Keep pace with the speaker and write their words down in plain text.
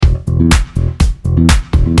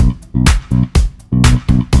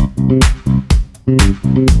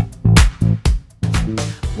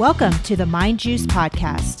Welcome to the Mind Juice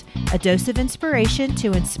Podcast, a dose of inspiration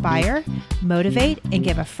to inspire, motivate, and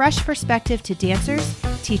give a fresh perspective to dancers,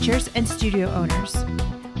 teachers, and studio owners.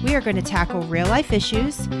 We are going to tackle real-life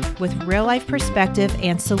issues with real-life perspective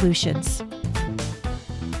and solutions.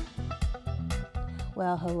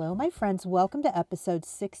 Well, hello, my friends. Welcome to episode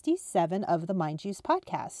 67 of the Mind Juice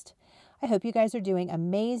Podcast. I hope you guys are doing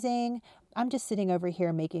amazing. I'm just sitting over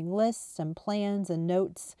here making lists and plans and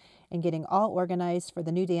notes and getting all organized for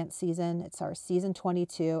the new dance season. It's our season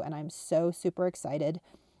 22, and I'm so super excited.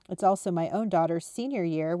 It's also my own daughter's senior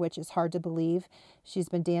year, which is hard to believe. She's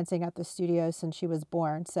been dancing at the studio since she was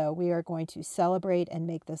born, so we are going to celebrate and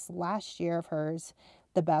make this last year of hers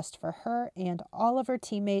the best for her and all of her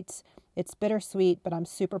teammates. It's bittersweet, but I'm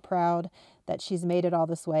super proud that she's made it all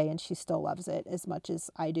this way, and she still loves it as much as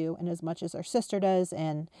I do and as much as her sister does,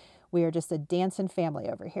 and we are just a dancing family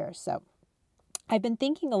over here. So I've been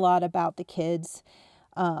thinking a lot about the kids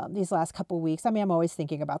these last couple of weeks. I mean, I'm always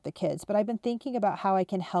thinking about the kids, but I've been thinking about how I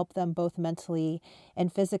can help them both mentally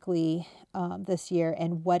and physically this year,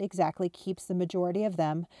 and what exactly keeps the majority of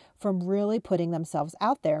them from really putting themselves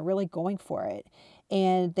out there, really going for it.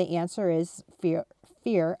 And the answer is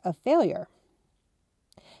fear of failure.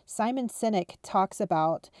 Simon Sinek talks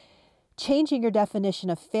about changing your definition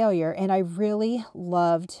of failure, and I really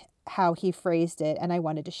loved how he phrased it, and I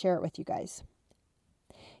wanted to share it with you guys.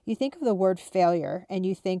 You think of the word failure and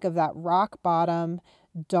you think of that rock bottom,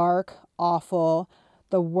 dark, awful,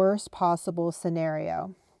 the worst possible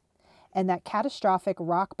scenario. And that catastrophic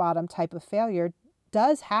rock bottom type of failure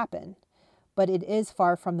does happen, but it is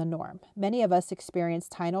far from the norm. Many of us experience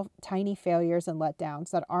tiny failures and letdowns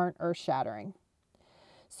that aren't earth-shattering.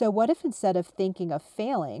 So what if instead of thinking of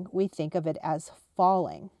failing, we think of it as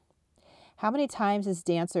falling? How many times as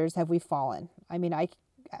dancers have we fallen? I mean, I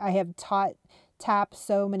have taught tap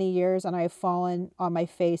so many years, and I have fallen on my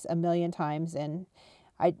face a million times, and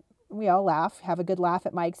we all laugh, have a good laugh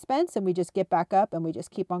at my expense, and we just get back up and we just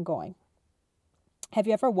keep on going. Have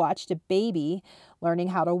you ever watched a baby learning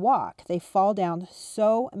how to walk? They fall down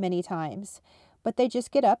so many times, but they just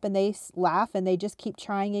get up and they laugh and they just keep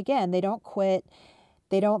trying again. They don't quit.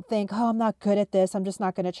 They don't think, oh, I'm not good at this, I'm just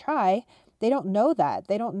not going to try. They don't know that.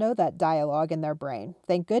 They don't know that dialogue in their brain.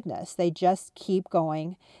 Thank goodness. They just keep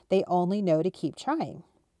going. They only know to keep trying.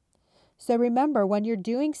 So remember, when you're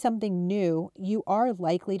doing something new, you are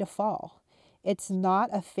likely to fall. It's not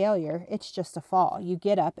a failure. It's just a fall. You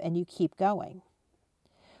get up and you keep going.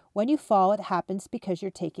 When you fall, it happens because you're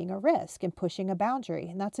taking a risk and pushing a boundary,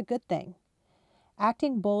 and that's a good thing.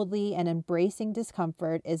 Acting boldly and embracing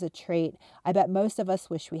discomfort is a trait I bet most of us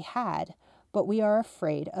wish we had. But we are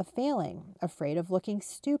afraid of failing, afraid of looking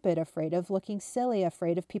stupid, afraid of looking silly,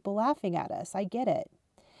 afraid of people laughing at us. I get it.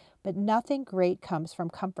 But nothing great comes from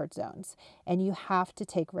comfort zones, and you have to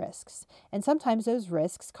take risks. And sometimes those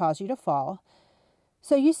risks cause you to fall.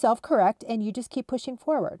 So you self-correct and you just keep pushing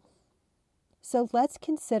forward. So let's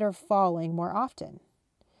consider falling more often.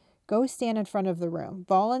 Go stand in front of the room,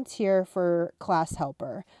 volunteer for class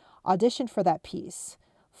helper, audition for that piece.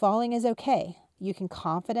 Falling is okay. You can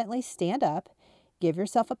confidently stand up, give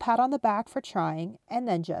yourself a pat on the back for trying, and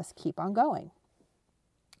then just keep on going.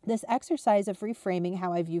 This exercise of reframing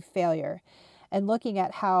how I view failure and looking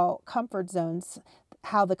at how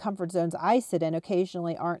the comfort zones I sit in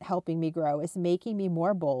occasionally aren't helping me grow is making me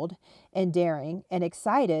more bold and daring and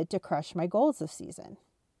excited to crush my goals this season.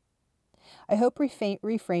 I hope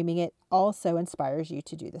reframing it also inspires you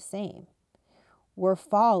to do the same. We're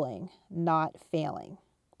falling, not failing.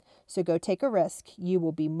 So go take a risk. You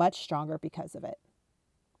will be much stronger because of it.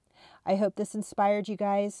 I hope this inspired you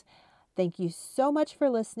guys. Thank you so much for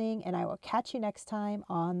listening, and I will catch you next time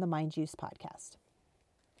on the Mind Juice Podcast.